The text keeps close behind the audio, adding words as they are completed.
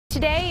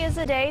Today is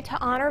a day to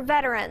honor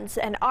veterans,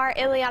 and our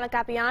Ileana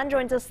Capian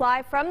joins us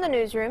live from the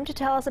newsroom to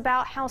tell us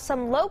about how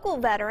some local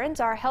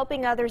veterans are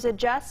helping others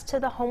adjust to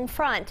the home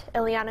front.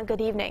 Ileana, good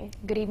evening.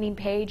 Good evening,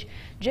 Paige.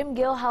 Jim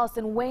Gilhouse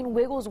and Wayne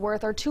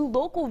Wigglesworth are two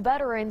local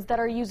veterans that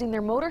are using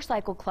their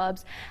motorcycle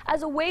clubs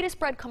as a way to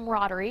spread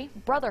camaraderie,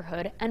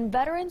 brotherhood, and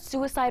veteran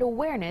suicide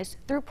awareness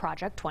through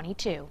Project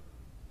 22.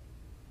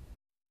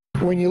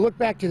 When you look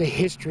back to the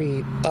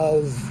history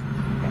of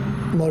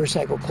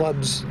motorcycle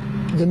clubs,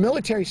 the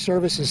military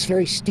service is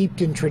very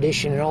steeped in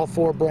tradition in all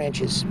four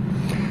branches.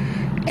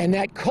 And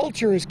that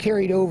culture is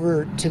carried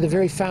over to the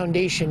very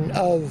foundation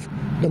of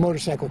the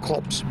motorcycle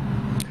clubs.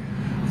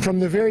 From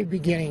the very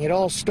beginning, it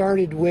all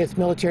started with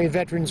military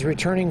veterans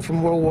returning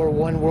from World War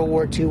I, World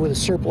War II with a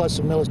surplus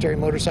of military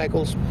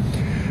motorcycles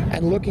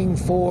and looking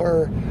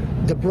for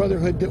the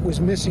brotherhood that was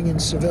missing in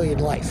civilian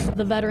life.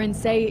 The veterans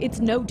say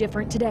it's no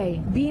different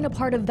today. Being a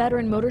part of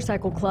veteran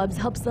motorcycle clubs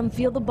helps them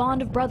feel the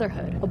bond of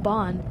brotherhood, a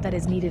bond that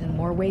is needed in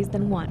more ways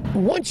than one.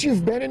 Once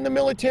you've been in the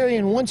military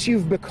and once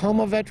you've become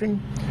a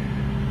veteran,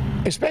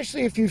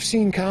 especially if you've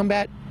seen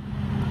combat,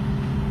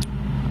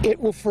 it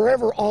will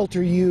forever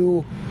alter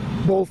you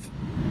both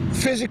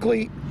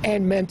physically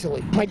and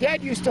mentally. My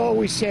dad used to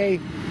always say,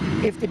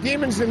 if the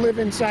demons that live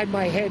inside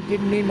my head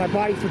didn't need my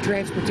body for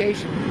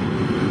transportation,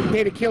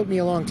 they'd have killed me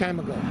a long time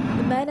ago.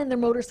 The men and their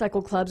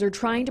motorcycle clubs are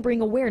trying to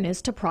bring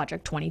awareness to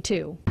Project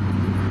 22.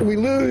 We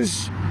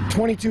lose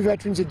 22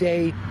 veterans a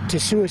day to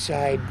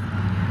suicide,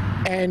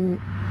 and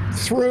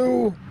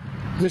through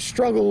the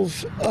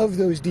struggles of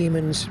those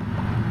demons,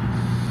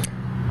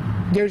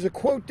 there's a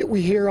quote that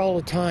we hear all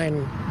the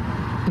time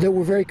that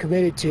we're very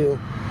committed to.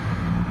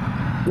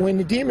 When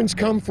the demons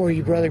come for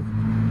you, brother,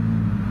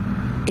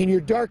 in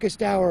your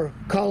darkest hour,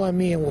 call on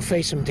me and we'll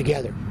face them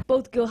together.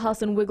 Both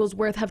Gilhouse and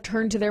Wigglesworth have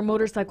turned to their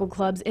motorcycle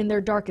clubs in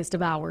their darkest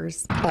of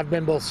hours. I've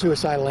been both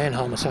suicidal and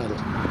homicidal.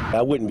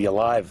 I wouldn't be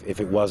alive if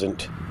it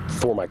wasn't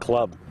for my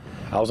club.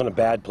 I was in a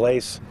bad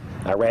place.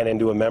 I ran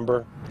into a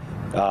member.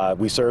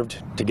 We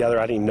served together.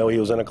 I didn't even know he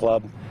was in a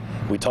club.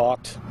 We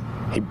talked.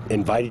 He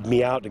invited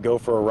me out to go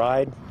for a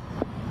ride,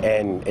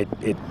 and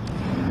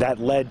that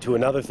led to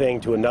another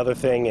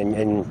thing,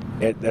 and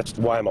that's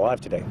why I'm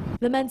alive today.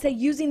 The men say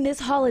using this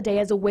holiday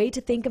as a way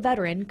to thank a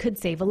veteran could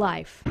save a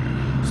life.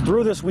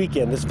 Through this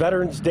weekend, this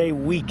Veterans Day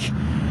week,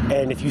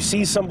 and if you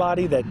see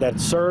somebody that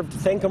served,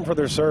 thank them for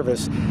their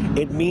service.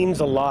 It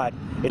means a lot.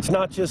 It's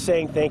not just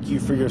saying thank you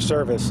for your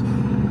service.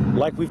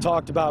 Like we've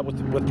talked about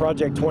with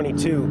Project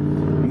 22,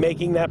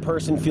 making that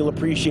person feel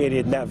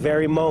appreciated in that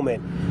very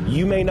moment.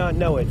 You may not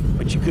know it,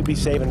 but you could be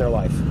saving their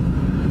life.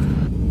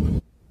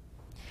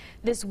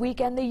 This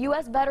weekend, the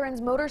U.S.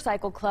 Veterans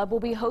Motorcycle Club will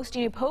be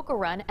hosting a poker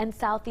run and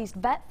Southeast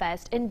Vet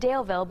Fest in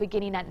Daleville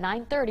beginning at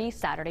 9:30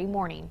 Saturday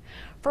morning.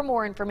 For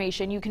more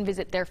information, you can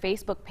visit their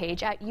Facebook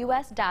page at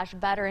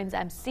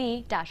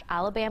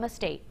US-VeteransMC-Alabama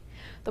State.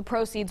 The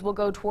proceeds will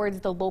go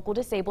towards the local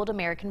Disabled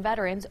American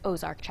Veterans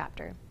Ozark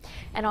chapter.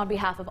 And on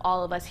behalf of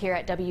all of us here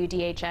at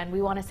WDHN,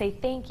 we want to say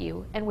thank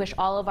you and wish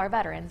all of our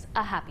veterans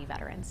a happy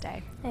Veterans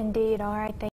Day. Indeed. All right.